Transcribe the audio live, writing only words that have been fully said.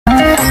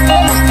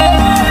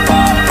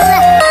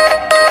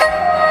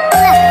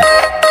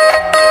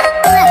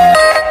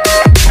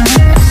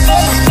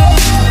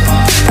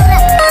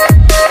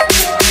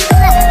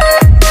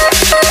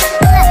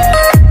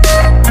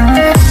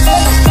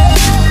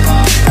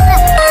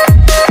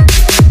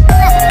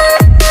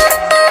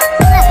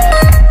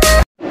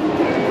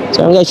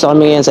So guys, so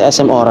kami ngayon sa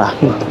SM Aura.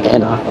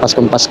 Ayan o,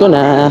 Paskong-Pasko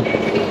na.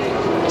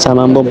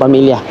 Sama ang buong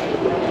pamilya.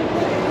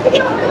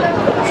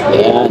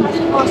 Ayan.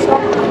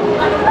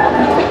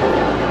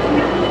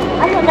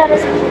 Ano na rin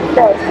sa food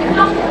court?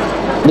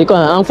 Hindi ko,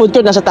 ang food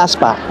court nasa taas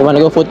pa. Kung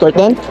ano food court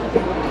din?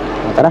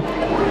 Tara.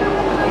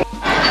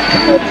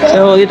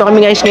 So dito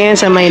kami guys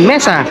ngayon sa may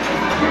mesa.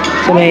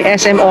 So may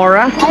SM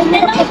Aura.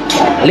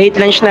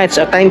 Late lunch na.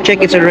 So time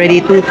check, it's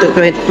already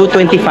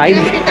 2:25.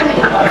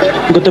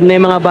 Gutom na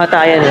yung mga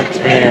bata. Ayan.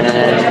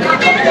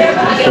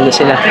 Ano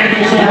sila.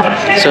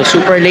 So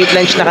super late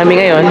lunch na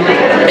kami ngayon.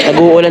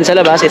 Nag-uulan sa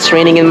labas. It's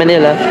raining in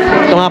Manila.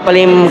 Ito nga pala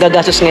yung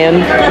gagastos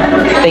ngayon.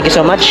 Thank you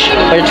so much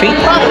for the treat.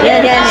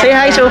 Say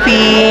hi,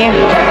 Sophie.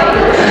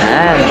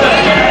 Ayan.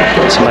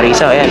 Si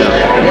Marisa, ayan.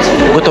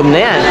 Gutom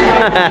na yan.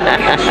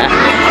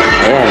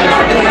 Ayan.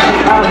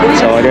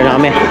 So order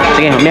na kami.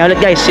 Sige, mamaya ulit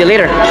guys. See you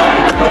later.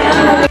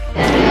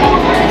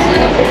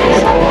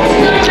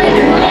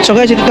 So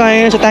guys, ito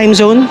tayo sa time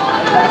zone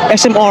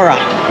SM Aura.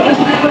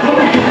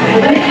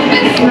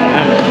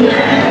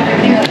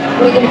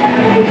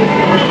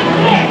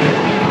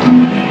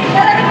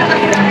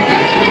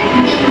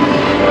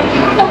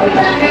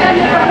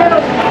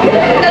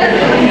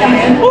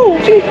 Oh,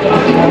 okay.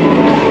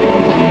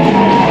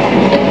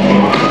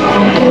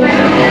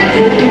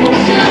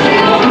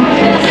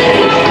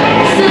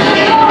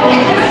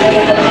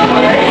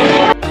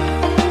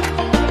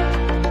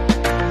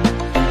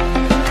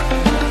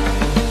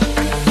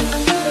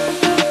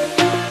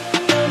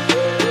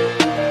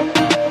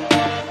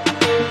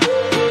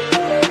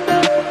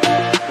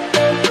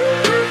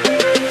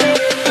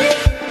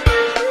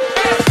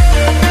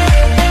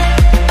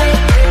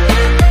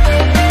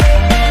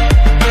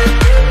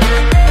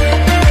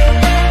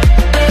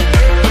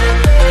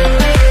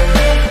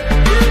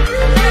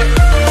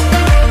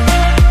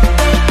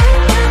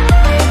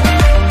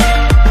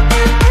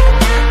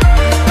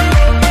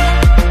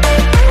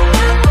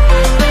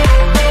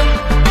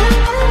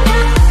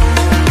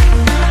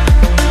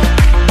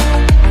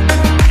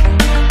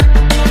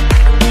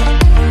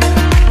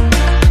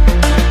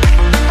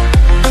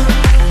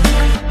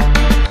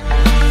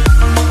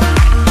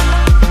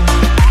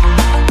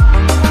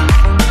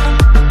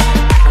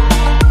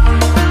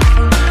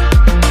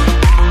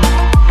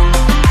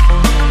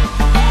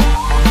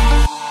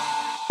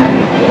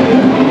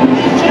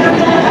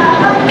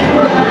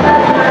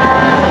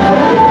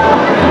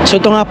 So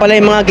ito nga pala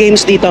yung mga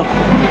games dito.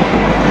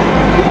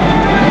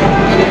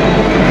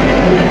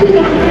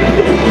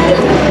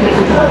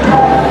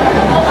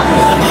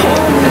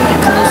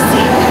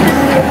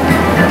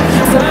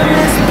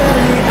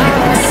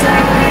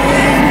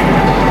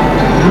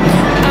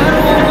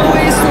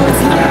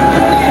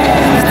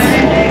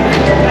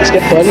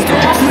 Basketball.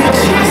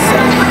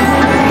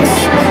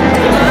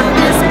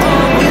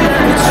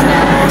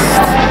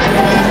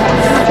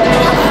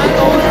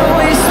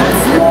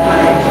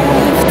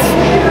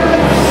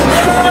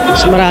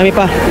 Mas marami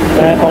pa.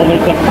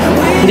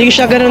 Hindi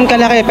siya ganun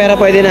kalaki pero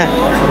pwede na.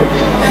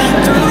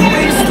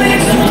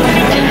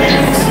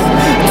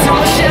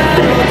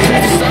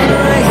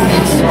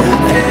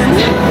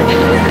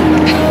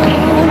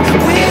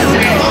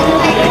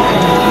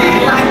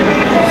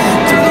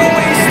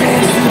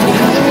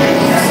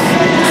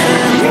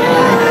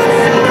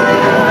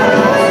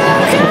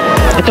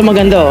 Ito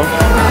maganda oh.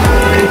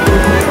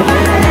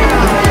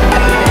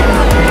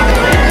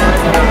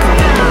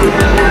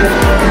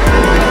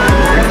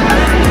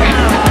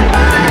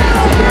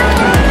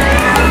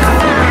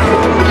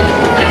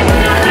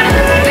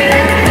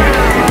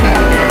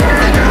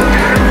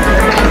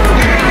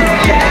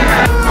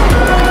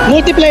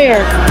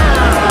 Multiplayer.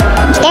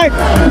 Start.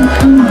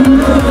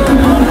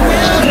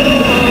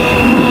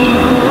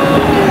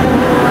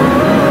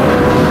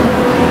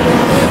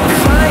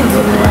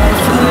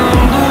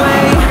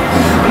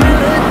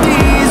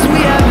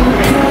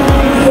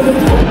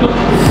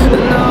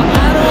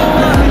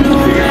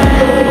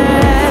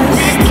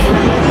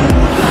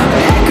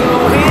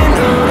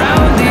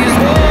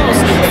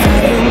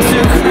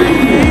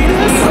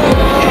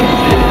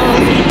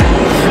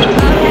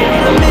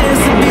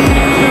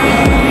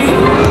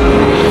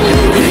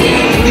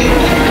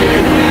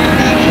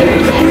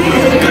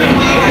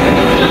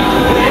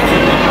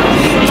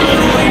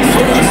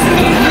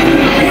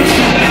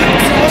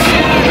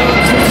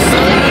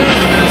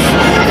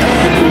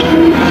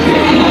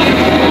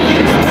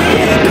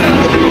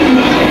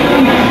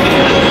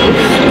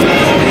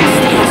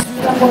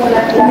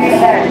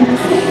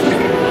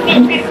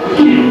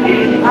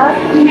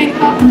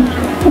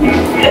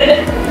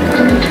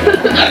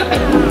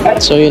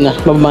 So yun na,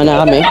 bababa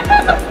na kami.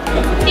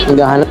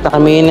 Naghahanap na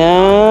kami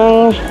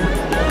ng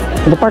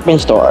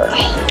department store.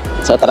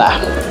 So tara.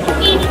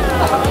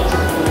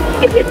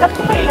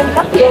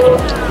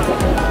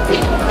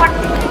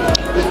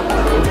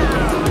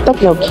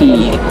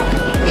 Tokyo-ki.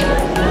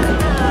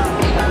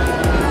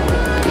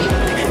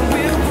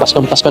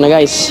 Paskong-Pasko na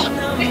guys.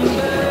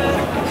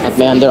 At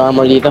may Under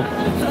Armour dito.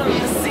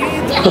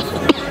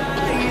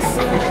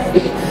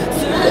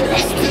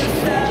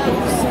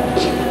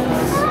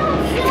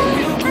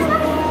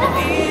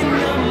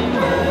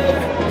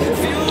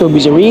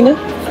 Toby's Arena.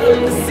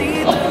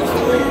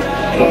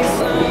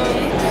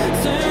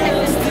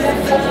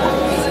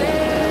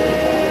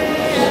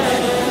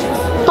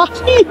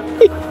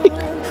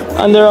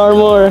 Under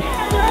Armour.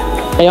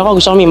 Ayoko,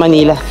 gusto ko may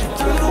Manila.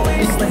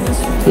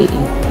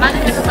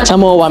 Sa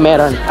MOA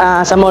meron.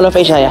 Sa Mall of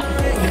Asia.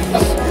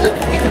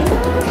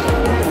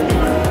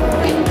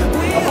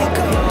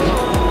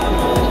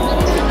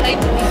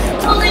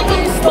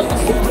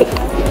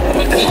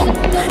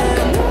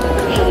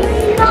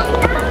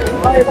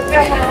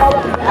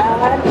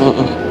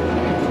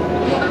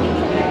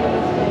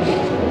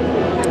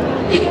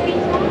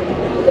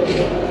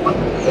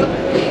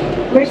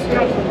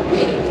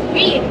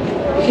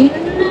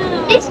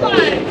 This one.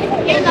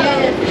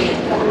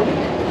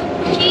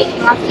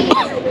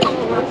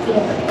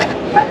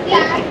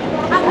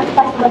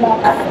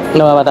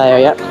 Nawa ba tayo?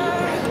 Yeah.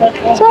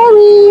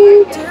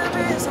 Sorry!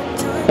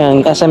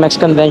 Yan, SMX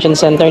Convention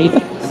Center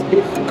dito.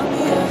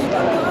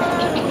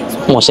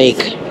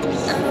 Mosaic.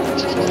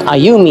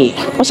 Ayumi.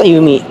 What's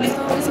Ayumi?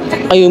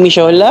 Ayumi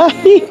Shola?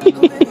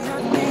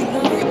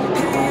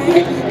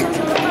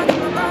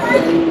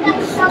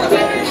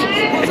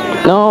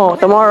 No,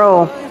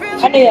 tomorrow.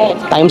 Ano yan?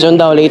 Time zone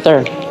daw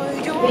later.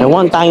 I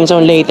want time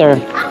zone later.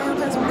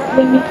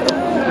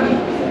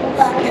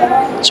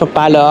 So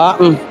palo.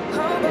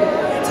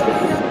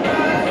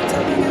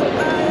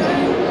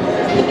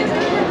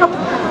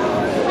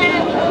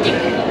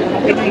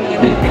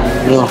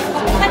 No.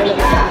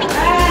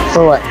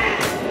 For what?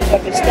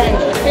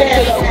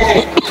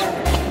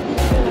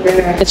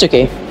 It's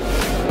okay.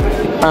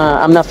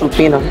 I'm not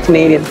Filipino,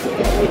 Canadian.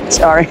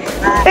 Sorry.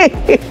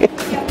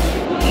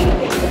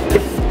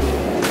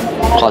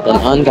 Cotton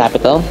On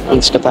Capital,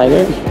 Inska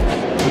Tiger.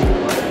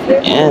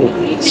 And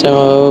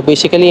so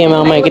basically, yung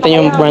mga makikita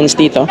yung brands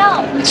dito,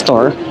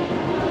 store,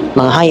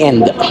 mga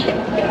high-end.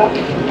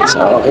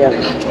 So, ayan.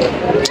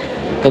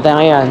 Dito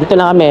ngayon. Dito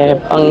lang kami,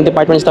 pang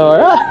department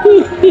store.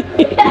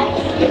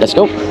 Let's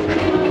go.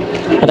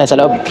 Punta sa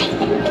loob.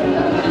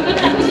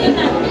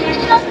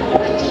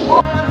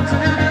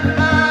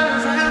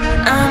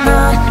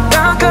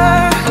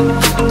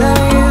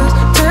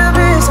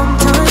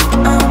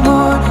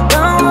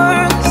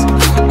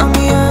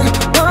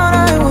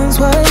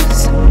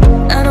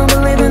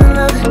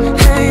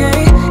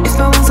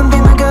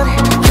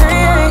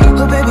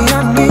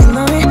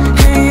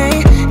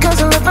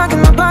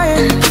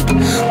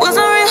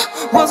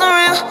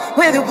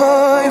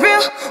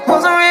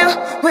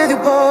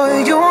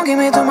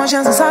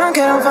 Chances I don't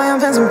care if I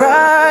am fencing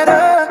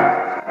brighter.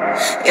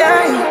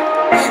 Yeah,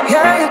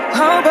 yeah,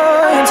 oh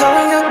boy, I'm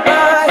telling you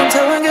goodbye, I'm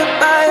telling you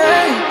goodbye.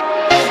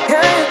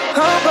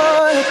 Yeah, oh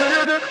boy, I'm telling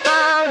you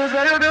goodbye, I'm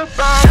telling you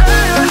goodbye.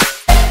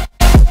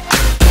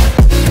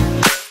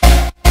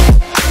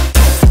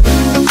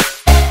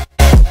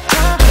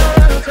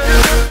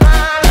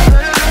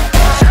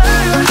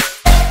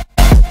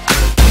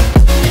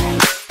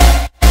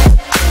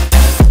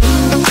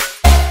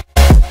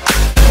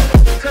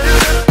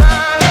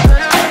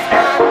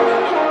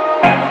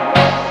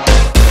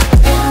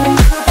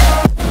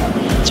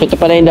 So ito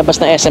pala yung labas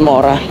na SM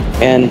Ora.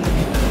 And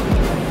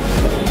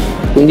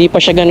hindi pa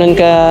siya ganun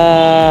ka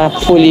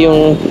full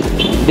yung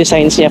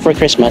designs niya for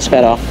Christmas,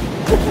 pero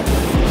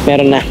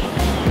meron na.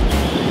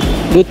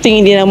 Good thing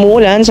hindi na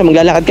umuulan. So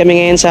maglalakad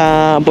kami ngayon sa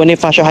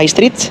Bonifacio High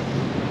Street.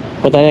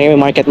 Punta na kami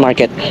market.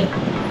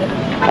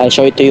 I'll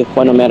show it to you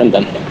kung ano meron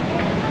doon.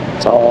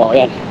 So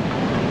yan,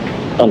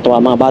 tuntua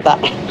mga bata.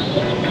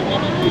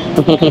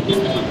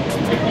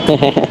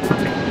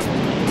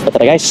 So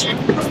tara guys,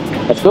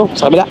 let's go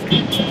sa kabila.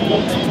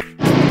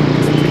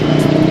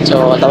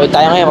 So tawid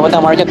tayo ngayon,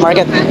 papunta market.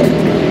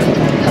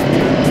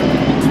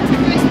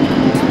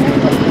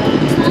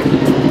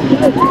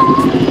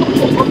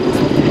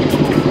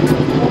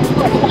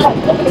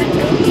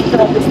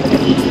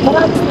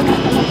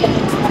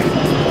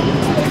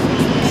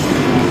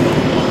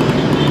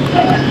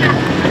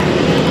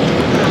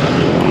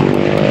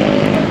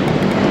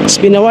 It's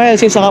been a while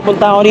since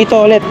nakapunta ako dito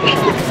ulit.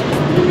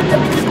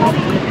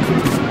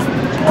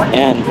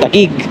 Ayan,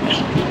 Taguig.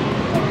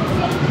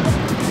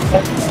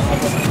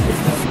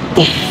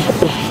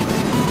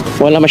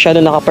 Wala masyado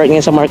nakapark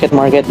ngayon sa market.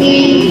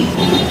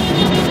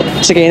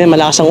 Kasi kayo na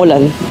malakas ang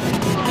ulan.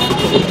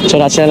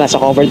 So lahat sila nasa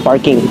covered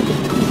parking.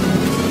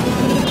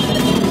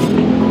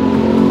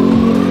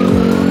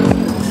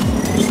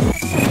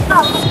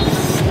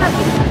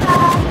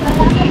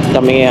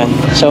 Dami ngayon.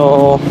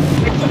 So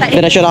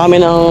dinasyon na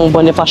kami ng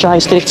Bonifacio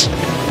High Street.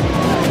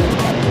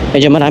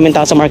 Medyo maraming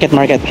tao sa market.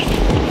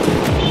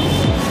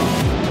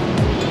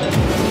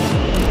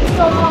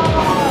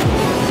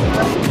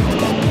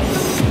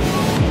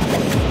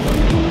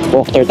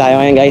 Walk tour tayo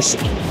ngayon guys.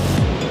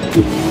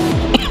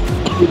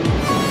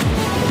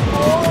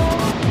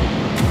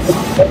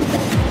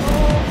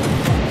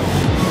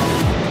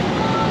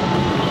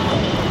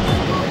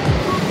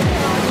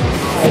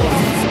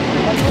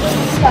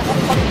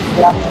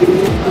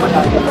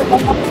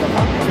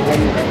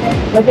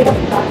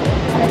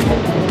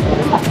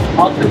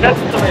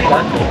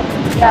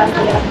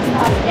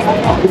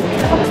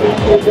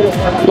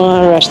 Mga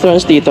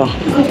restaurants dito.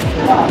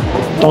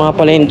 Ito nga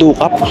pala yung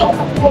Dukap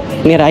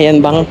ni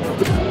Ryan Bang.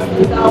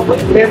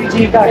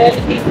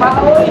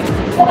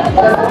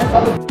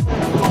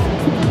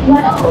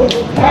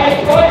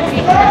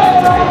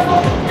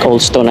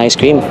 Cold Stone ice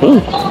cream.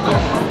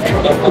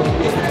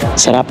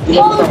 Sarap.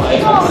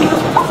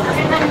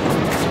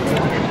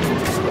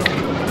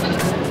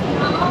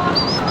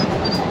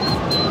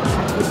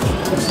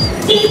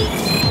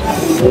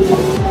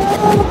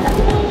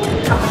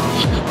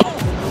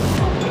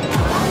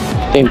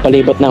 Ito yung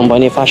palibot ng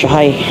Bonifacio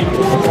High.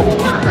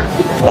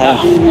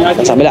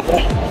 Sa kabila.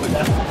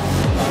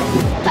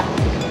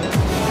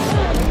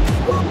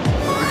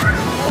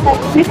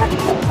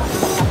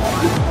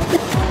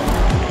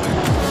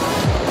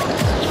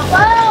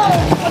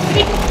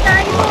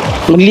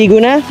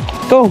 Magligo na?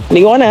 Go,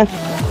 ligo ka na.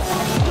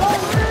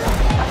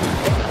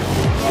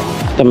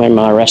 Ito may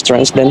mga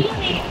restaurants din.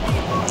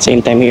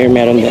 Same time here,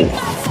 meron din.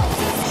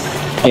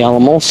 Ay,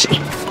 almost.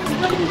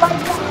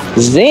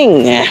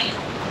 Zing!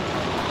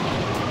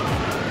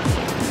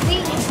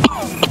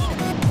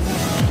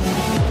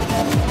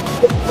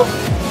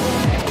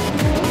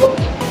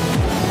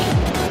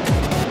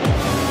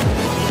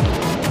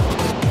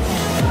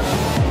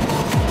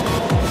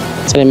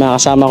 Saan yung mga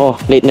kasama ko?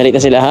 Late na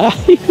sila, ha?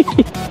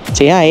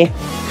 Say hi.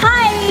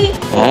 Hi.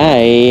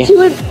 Hi.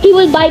 He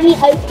would buy me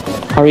ice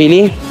cream. Oh,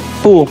 really?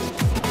 Who?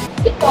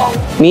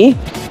 Me?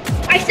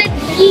 I said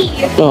me.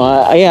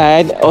 Oh,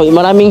 yeah. Oh,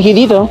 maraming he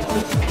dito.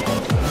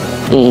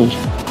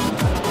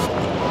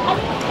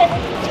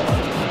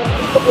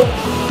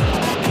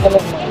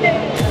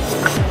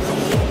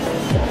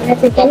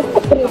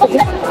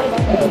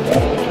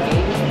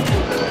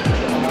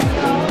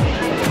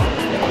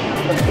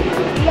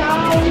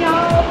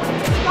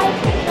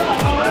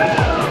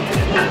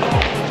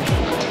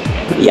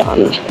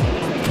 Yan.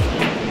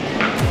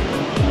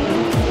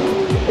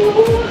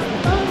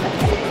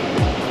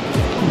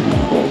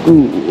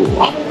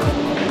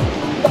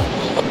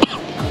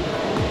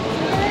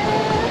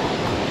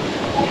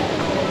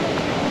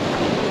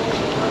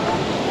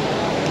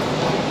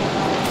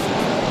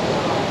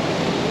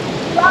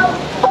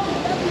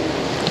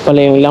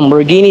 Pala yung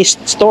Lamborghini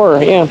store.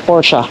 Yan,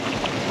 Porsche.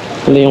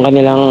 Pala yung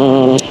kanilang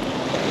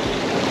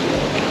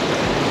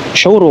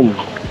showroom.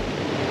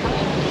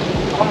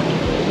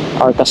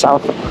 Arca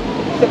South.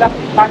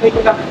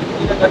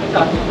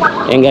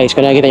 Yan guys,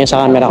 kung nakikita nyo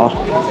sa camera ko.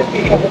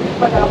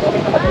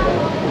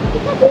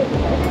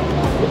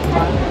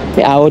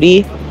 May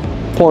Audi,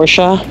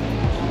 Porsche,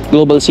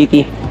 Global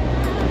City,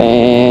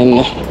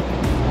 and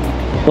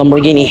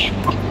Lamborghini.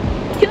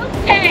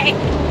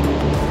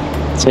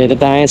 So ito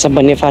tayo sa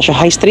Bonifacio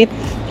High Street.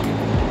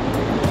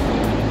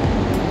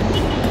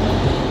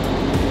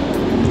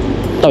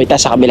 Ito, ita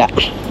sa kabila.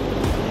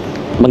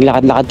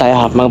 Maglakad-lakad tayo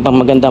ha,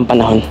 magandang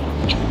panahon.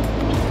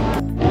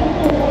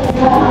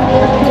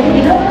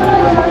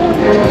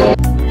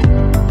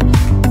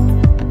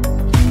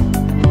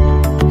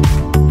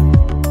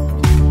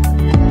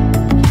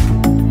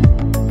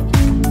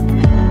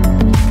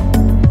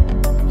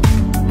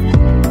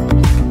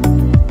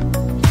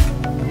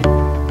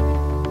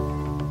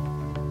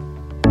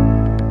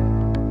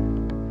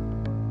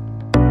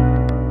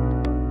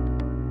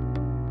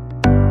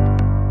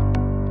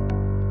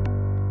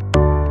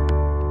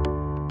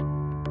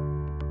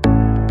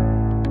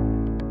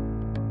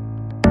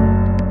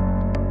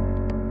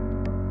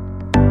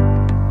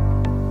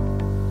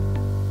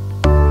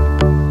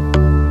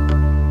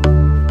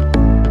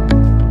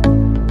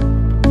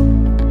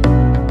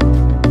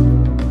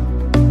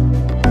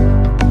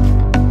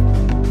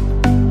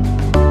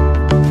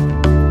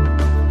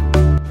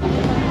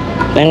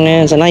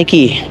 Ngayon sa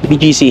Nike,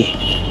 BGC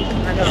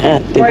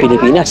at yung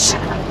Pilipinas.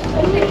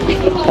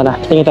 Tara,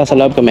 tingin tayo sa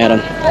loob kung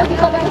meron.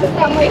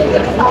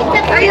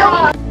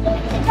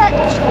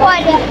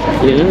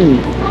 Yan.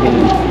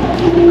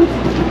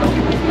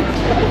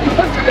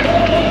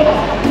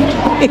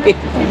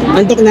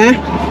 Antok na?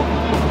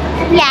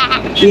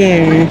 Yeah.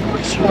 Yeah.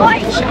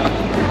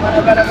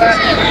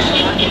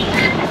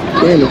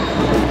 Yan.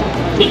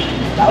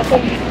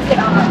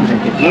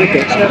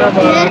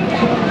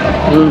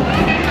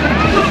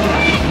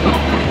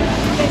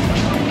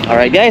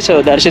 Alright guys,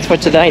 so that is it for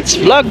tonight's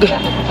vlog.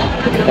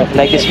 If you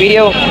like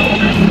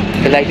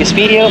this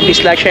video,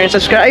 please like, share, and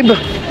subscribe.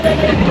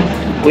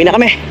 Uwi na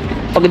kami.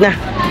 Pagod na.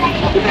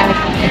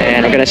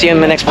 And we're gonna see you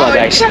in the next vlog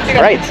guys.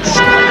 Alright.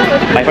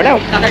 Bye for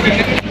now.